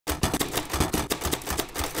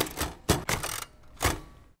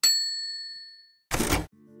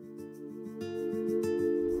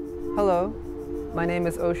Hello, my name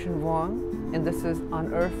is Ocean Vuong, and this is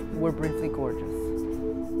On Earth, We're Briefly Gorgeous.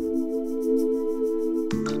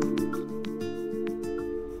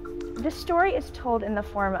 This story is told in the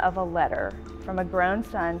form of a letter from a grown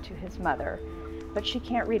son to his mother, but she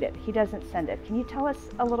can't read it. He doesn't send it. Can you tell us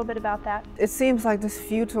a little bit about that? It seems like this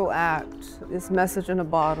futile act, this message in a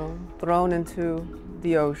bottle thrown into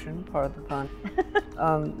the ocean, part of the pun,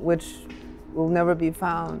 which will never be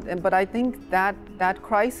found. But I think that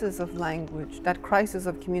crisis of language, that crisis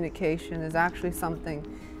of communication is actually something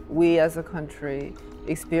we as a country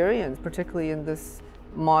experience, particularly in this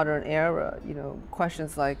modern era. You know,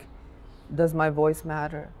 questions like, does my voice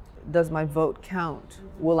matter? Does my vote count?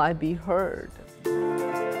 Will I be heard?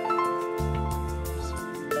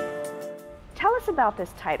 Tell us about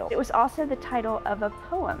this title. It was also the title of a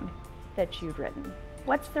poem that you'd written.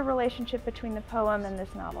 What's the relationship between the poem and this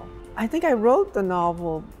novel? I think I wrote the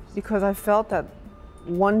novel because I felt that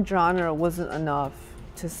one genre wasn't enough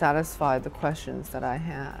to satisfy the questions that I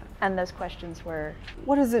had. And those questions were?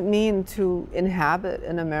 What does it mean to inhabit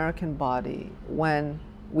an American body when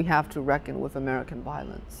we have to reckon with American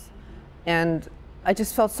violence? And I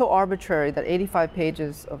just felt so arbitrary that 85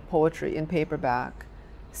 pages of poetry in paperback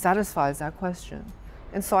satisfies that question.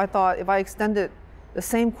 And so I thought if I extended the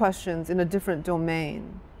same questions in a different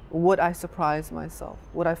domain, would I surprise myself?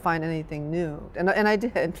 Would I find anything new? And I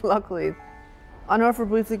did, luckily. On Earth, We're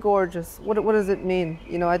Briefly Gorgeous. What does it mean?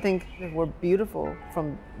 You know, I think we're beautiful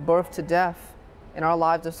from birth to death, and our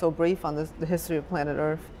lives are so brief on the history of planet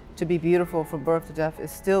Earth. To be beautiful from birth to death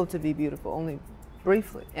is still to be beautiful, only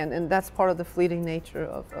briefly. And that's part of the fleeting nature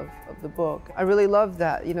of the book. I really love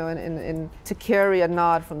that, you know, and to carry a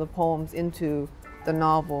nod from the poems into the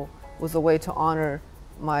novel was a way to honor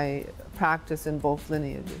my practice in both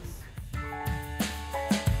lineages.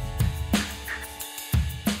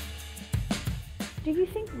 Do you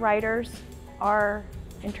think writers are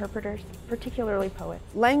interpreters, particularly poets?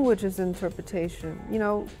 Language is interpretation. You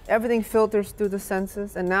know, everything filters through the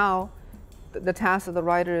senses, and now the task of the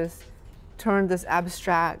writer is turn this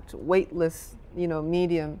abstract, weightless, you know,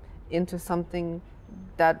 medium into something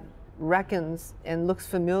that reckons and looks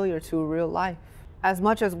familiar to real life. As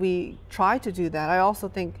much as we try to do that, I also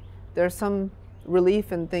think there's some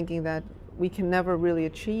relief in thinking that we can never really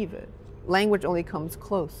achieve it. Language only comes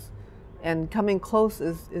close, and coming close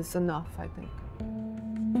is enough, I think.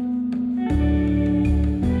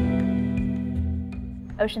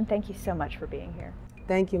 Ocean, thank you so much for being here.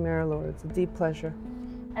 Thank you, Mary Laura. It's a deep pleasure.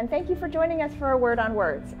 And thank you for joining us for A Word on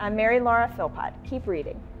Words. I'm Mary Laura Philpott. Keep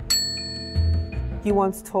reading. He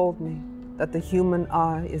once told me that the human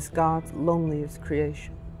eye is God's loneliest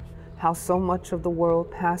creation, how so much of the world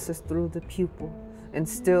passes through the pupil and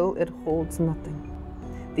still it holds nothing.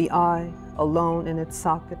 The eye, alone in its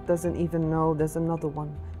socket, doesn't even know there's another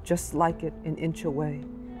one just like it an inch away,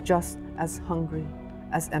 just as hungry,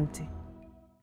 as empty.